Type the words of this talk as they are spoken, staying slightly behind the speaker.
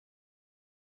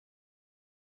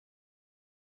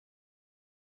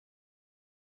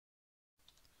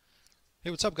Hey,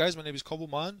 what's up guys? My name is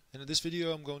COBUMAN, and in this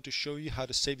video I'm going to show you how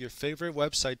to save your favorite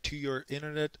website to your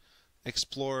Internet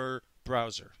Explorer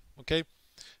browser. Okay?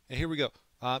 And here we go.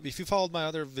 If you followed my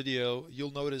other video,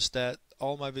 you'll notice that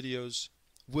all my videos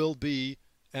will be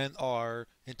and are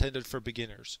intended for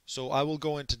beginners. So I will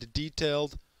go into the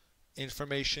detailed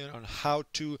information on how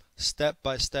to step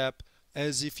by step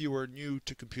as if you were new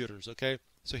to computers. Okay?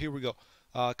 So here we go.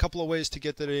 A couple of ways to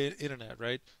get to the internet,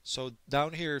 right? So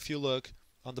down here, if you look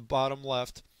on the bottom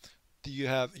left, you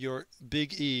have your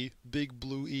big E, big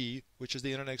blue E, which is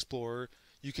the Internet Explorer.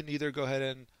 You can either go ahead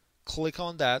and click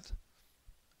on that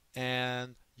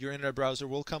and your internet browser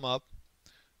will come up,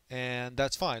 and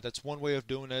that's fine. That's one way of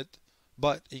doing it.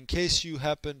 But in case you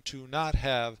happen to not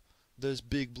have this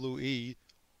big blue E,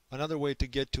 another way to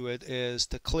get to it is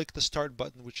to click the start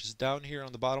button, which is down here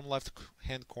on the bottom left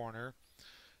hand corner.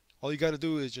 All you got to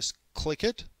do is just click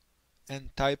it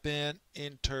and type in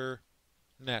internet.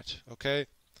 Okay?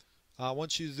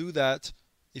 Once you do that,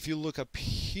 if you look up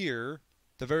here,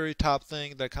 the very top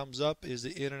thing that comes up is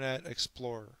the Internet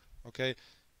Explorer. Okay?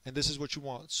 And this is what you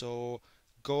want. So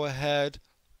go ahead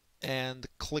and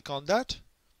click on that.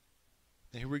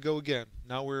 And here we go again.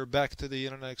 Now we're back to the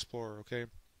Internet Explorer. Okay?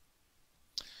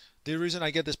 The reason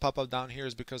I get this pop-up down here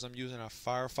is because I'm using a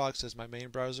Firefox as my main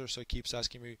browser, so it keeps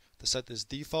asking me to set this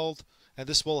default, and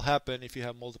this will happen if you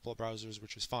have multiple browsers,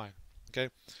 which is fine. Okay,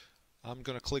 I'm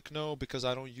gonna click no because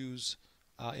I don't use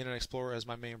Internet Explorer as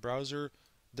my main browser.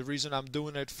 The reason I'm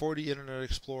doing it for the Internet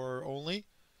Explorer only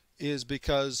is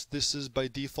because this is by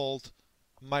default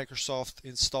Microsoft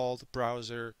installed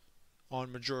browser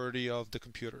on majority of the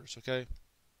computers. Okay,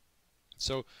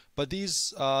 so but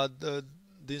these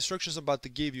the instructions I'm about to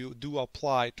give you do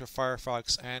apply to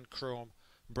Firefox and Chrome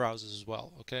browsers as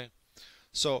well. Okay,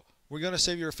 so we're going to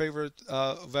save your favorite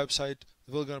website.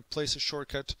 We're going to place a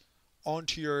shortcut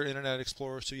onto your Internet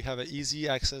Explorer so you have an easy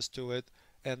access to it,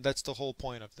 and that's the whole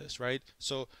point of this, right?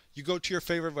 So you go to your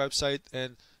favorite website,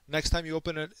 and next time you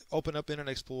open up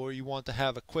Internet Explorer, you want to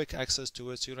have a quick access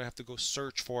to it, so you don't have to go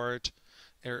search for it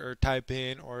or type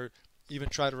in or even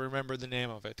try to remember the name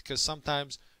of it, because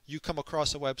sometimes you come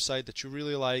across a website that you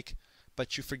really like,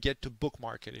 but you forget to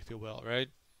bookmark it, if you will, right?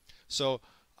 So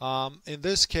in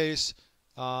this case,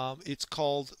 it's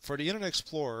called, for the Internet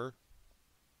Explorer,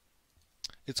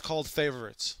 it's called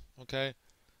Favorites. Okay,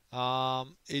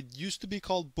 it used to be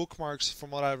called Bookmarks,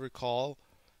 from what I recall,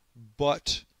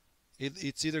 but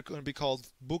it's either going to be called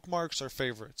Bookmarks or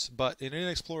Favorites. But in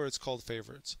Internet Explorer, it's called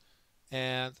Favorites.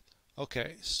 And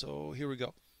okay, so here we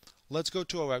go. Let's go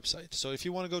to a website. So if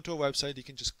you want to go to a website, you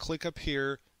can just click up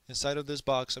here inside of this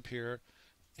box up here,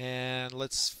 and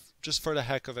let's, just for the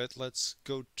heck of it, let's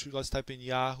type in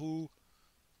yahoo.com.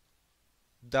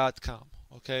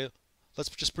 Okay, let's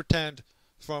just pretend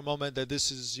for a moment that this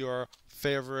is your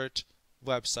favorite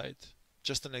website.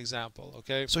 Just an example.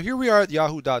 Okay, so here we are at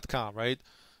yahoo.com, right?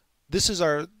 This is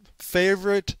our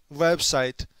favorite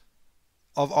website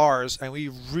of ours, and we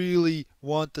really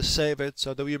want to save it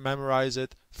so that we memorize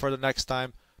it for the next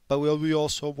time, but we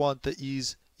also want the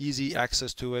easy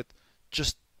access to it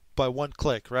just by one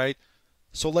click, right?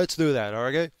 So let's do that.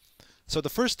 Okay, so the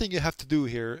first thing you have to do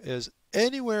here is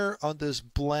anywhere on this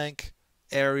blank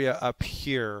area up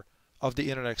here of the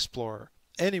Internet Explorer,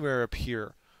 anywhere up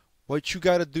here, what you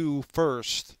got to do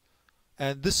first,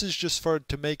 and this is just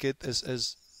to make it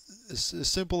as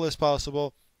simple as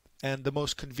possible and the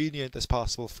most convenient as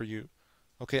possible for you.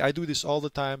 Okay, I do this all the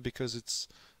time because it's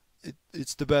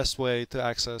the best way to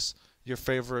access your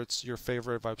favorites, your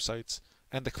favorite websites,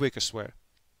 and the quickest way.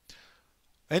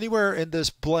 Anywhere in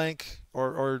this blank,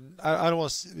 or I don't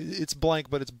want to, it's blank,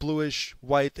 but it's bluish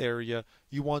white area,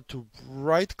 you want to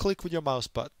right click with your mouse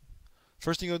button.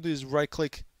 First thing you're going to do is right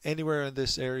click anywhere in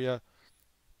this area,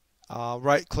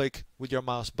 right click with your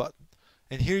mouse button.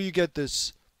 And here you get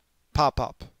this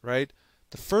pop-up, right?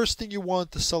 The first thing you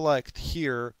want to select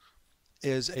here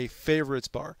is a favorites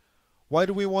bar. Why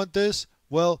do we want this?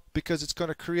 Well, because it's going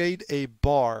to create a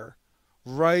bar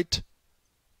right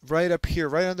up here,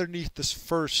 right underneath this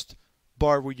first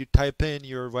bar where you type in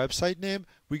your website name.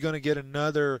 We're going to get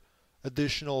another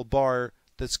additional bar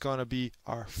that's going to be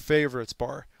our favorites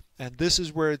bar. And this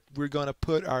is where we're going to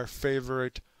put our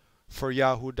favorite for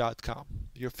yahoo.com,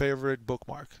 your favorite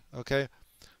bookmark. Okay,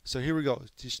 so here we go.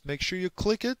 Just make sure you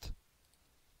click it,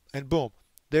 and boom,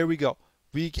 there we go.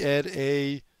 We get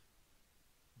a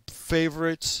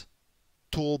favorites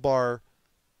toolbar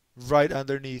right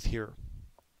underneath here.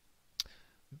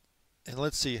 And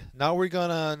let's see, now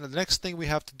the next thing we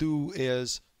have to do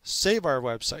is save our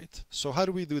website. So how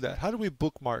do we do that? How do we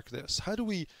bookmark this? How do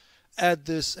we add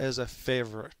this as a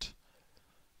favorite?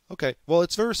 Okay, well,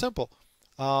 it's very simple.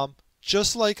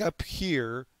 just like up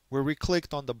here where we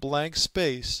clicked on the blank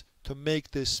space to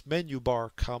make this menu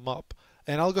bar come up.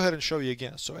 And I'll go ahead and show you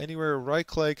again. So anywhere, right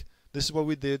click, this is what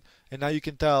we did, and now you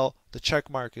can tell the check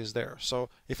mark is there. So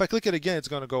if I click it again, it's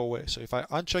going to go away. So if I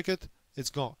uncheck it, it's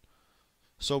gone.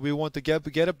 So we want to get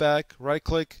it back, right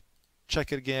click,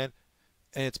 check it again,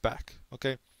 and it's back.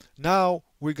 Okay. Now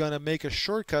we're going to make a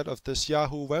shortcut of this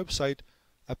Yahoo website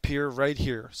appear right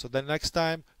here. So the next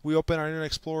time we open our Internet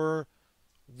Explorer,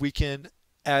 we can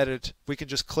add it, we can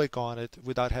just click on it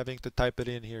without having to type it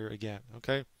in here again.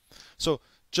 Okay. So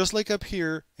just like up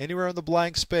here, anywhere on the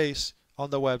blank space on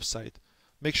the website,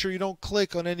 make sure you don't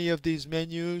click on any of these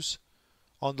menus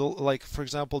on the, like for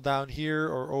example down here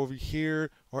or over here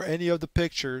or any of the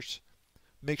pictures.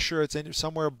 Make sure it's in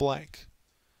somewhere blank.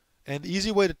 And the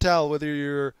easy way to tell whether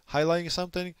you're highlighting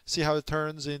something, see how it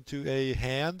turns into a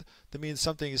hand? That means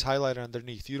something is highlighted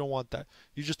underneath. You don't want that.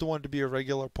 You just want it to be a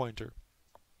regular pointer.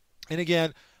 And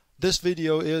again, this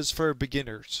video is for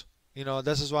beginners. You know,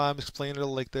 this is why I'm explaining it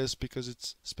like this, because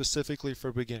it's specifically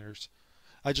for beginners.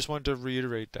 I just wanted to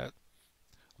reiterate that.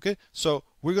 Okay, so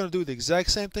we're going to do the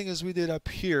exact same thing as we did up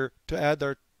here to add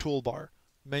our toolbar,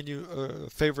 menu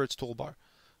favorites toolbar.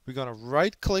 We're going to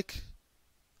right click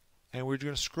and we're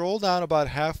going to scroll down about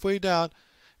halfway down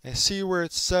and see where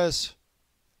it says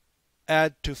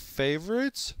add to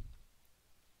favorites.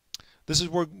 This is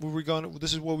where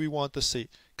this is what we want to see,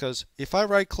 because if I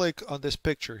right click on this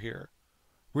picture here,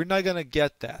 we're not going to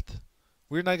get that.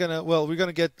 We're not going to, well, we're going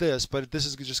to get this, but this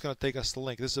is just going to take us to the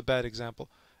link. This is a bad example.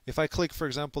 If I click, for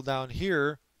example, down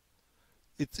here,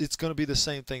 it's going to be the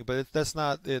same thing, but that's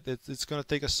not it. It's going to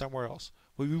take us somewhere else.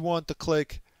 What we want to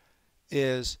click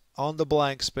is on the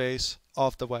blank space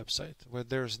of the website where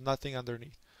there's nothing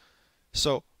underneath.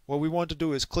 So what we want to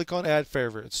do is click on add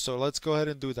favorites. So let's go ahead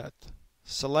and do that.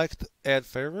 Select add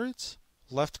favorites,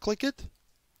 left click it,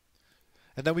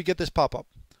 and then we get this pop-up.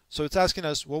 So it's asking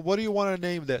us, well, what do you want to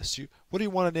name this? What do you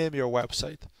want to name your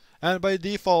website? And by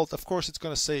default, of course, it's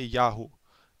going to say Yahoo.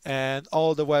 And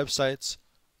all the websites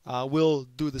will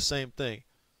do the same thing.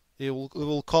 It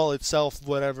will call itself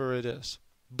whatever it is.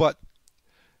 But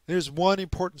there's one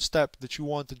important step that you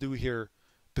want to do here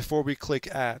before we click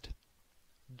add.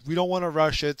 We don't want to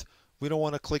rush it. We don't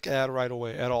want to click add right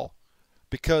away at all.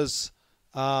 Because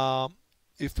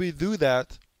if we do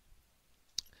that,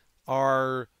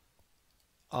 our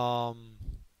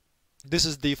this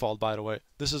is default, by the way.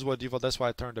 This is what default, that's why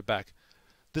I turned it back.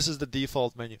 This is the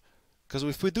default menu. Because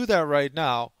if we do that right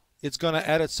now, it's going to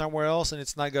add it somewhere else and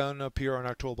it's not going to appear on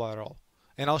our toolbar at all.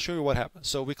 And I'll show you what happens.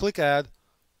 So we click add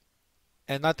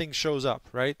and nothing shows up,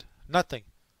 right? Nothing.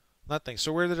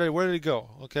 So where did it go?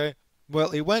 Okay.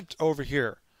 Well, it went over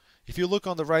here. If you look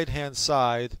on the right hand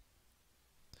side,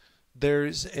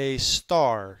 there's a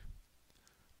star.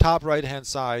 Top right hand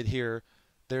side here,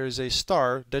 there's a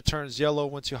star that turns yellow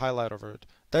once you highlight over it.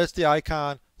 That's the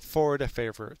icon for the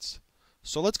favorites.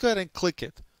 So let's go ahead and click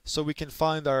it so we can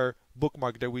find our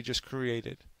bookmark that we just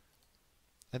created.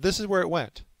 And this is where it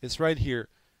went. It's right here,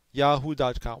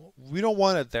 yahoo.com. We don't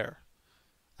want it there.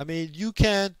 I mean, you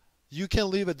can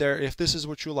leave it there if this is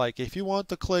what you like. If you want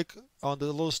to click on the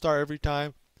little star every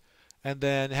time and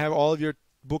then have all of your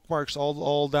bookmarks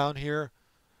all down here,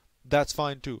 that's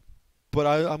fine too. But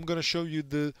I'm going to show you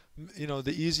the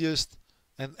easiest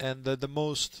and the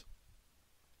most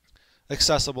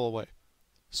accessible way.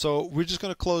 So we're just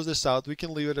going to close this out. We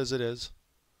can leave it as it is.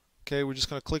 Okay, we're just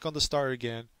going to click on the star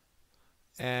again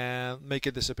and make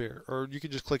it disappear. Or you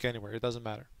can just click anywhere. It doesn't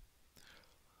matter.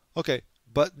 Okay,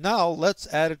 but now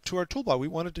let's add it to our toolbar. We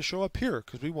want it to show up here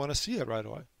because we want to see it right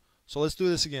away. So let's do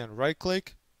this again. Right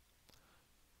click,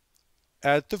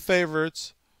 add to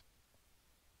favorites.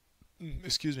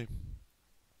 Excuse me.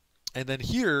 And then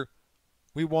here,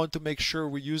 we want to make sure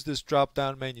we use this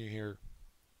drop-down menu here.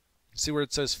 See where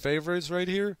it says favorites right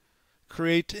here?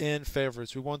 Create in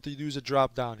favorites. We want to use a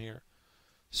drop-down here.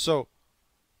 So,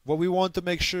 what we want to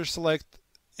make sure select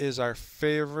is our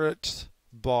favorite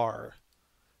bar.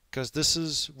 Because this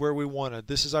is where we want it.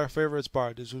 This is our favorites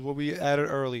bar. This is what we added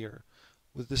earlier.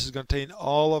 This is going to contain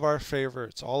all of our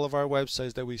favorites, all of our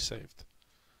websites that we saved.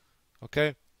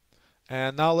 Okay?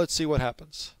 And now let's see what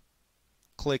happens.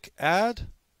 Click add,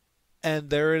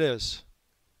 and there it is.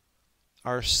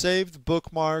 Our saved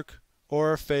bookmark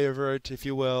or favorite, if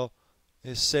you will,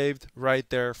 is saved right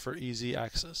there for easy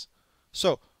access.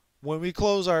 So when we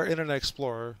close our Internet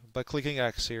Explorer by clicking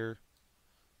X here,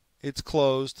 it's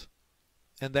closed,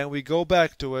 and then we go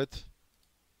back to it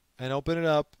and open it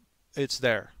up, it's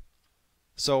there.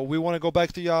 So we want to go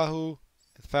back to Yahoo.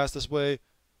 The fastest way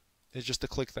is just to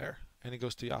click there and it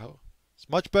goes to Yahoo. It's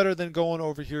much better than going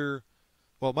over here.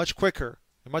 Well, much quicker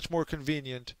and much more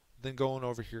convenient than going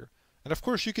over here. And of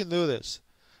course you can do this,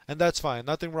 and that's fine,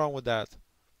 nothing wrong with that.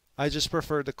 I just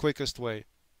prefer the quickest way.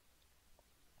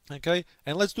 Okay,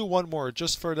 and let's do one more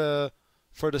just for the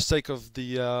sake of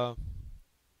the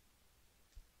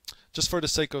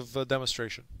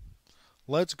demonstration.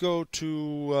 Let's go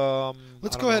to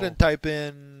let's go ahead and type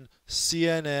in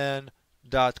CNN.com.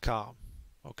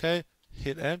 Okay,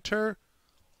 hit enter,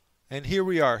 and here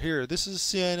we are. Here, this is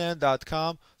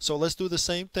CNN.com. So let's do the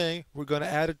same thing. We're going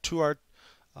to add it to our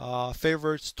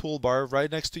favorites toolbar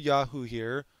right next to Yahoo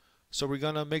here. So we're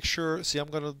going to make sure. See, I'm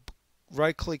going to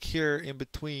right click here in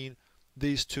between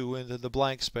these two into the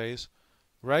blank space.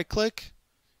 Right click,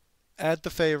 add the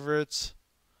favorites,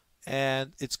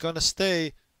 and it's going to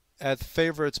stay at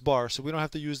favorites bar, so we don't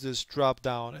have to use this drop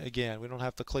down again. We don't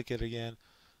have to click it again.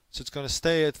 So it's going to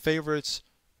stay at favorites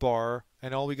bar,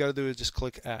 and all we got to do is just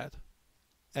click add.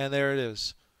 And there it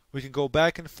is. We can go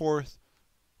back and forth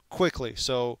quickly.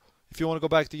 So if you want to go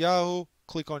back to Yahoo,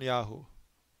 click on Yahoo,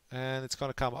 and it's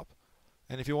going to come up.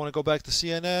 And if you want to go back to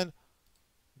CNN,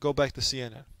 go back to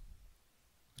CNN.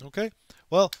 Okay?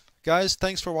 Well, guys,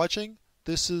 thanks for watching.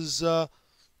 This is, I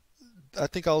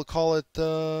think I'll call it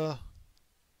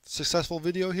successful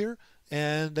video here,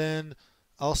 and then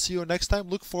I'll see you next time.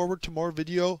 Look forward to more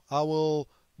video. I will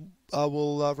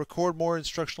record more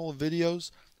instructional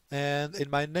videos, and in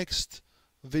my next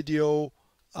video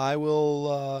I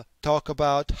will talk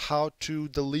about how to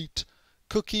delete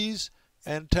cookies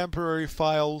and temporary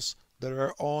files that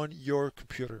are on your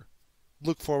computer.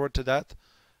 Look forward to that,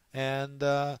 and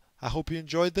I hope you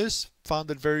enjoyed this,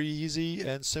 found it very easy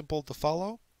and simple to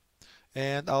follow,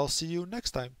 and I'll see you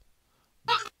next time.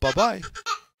 Bye-bye.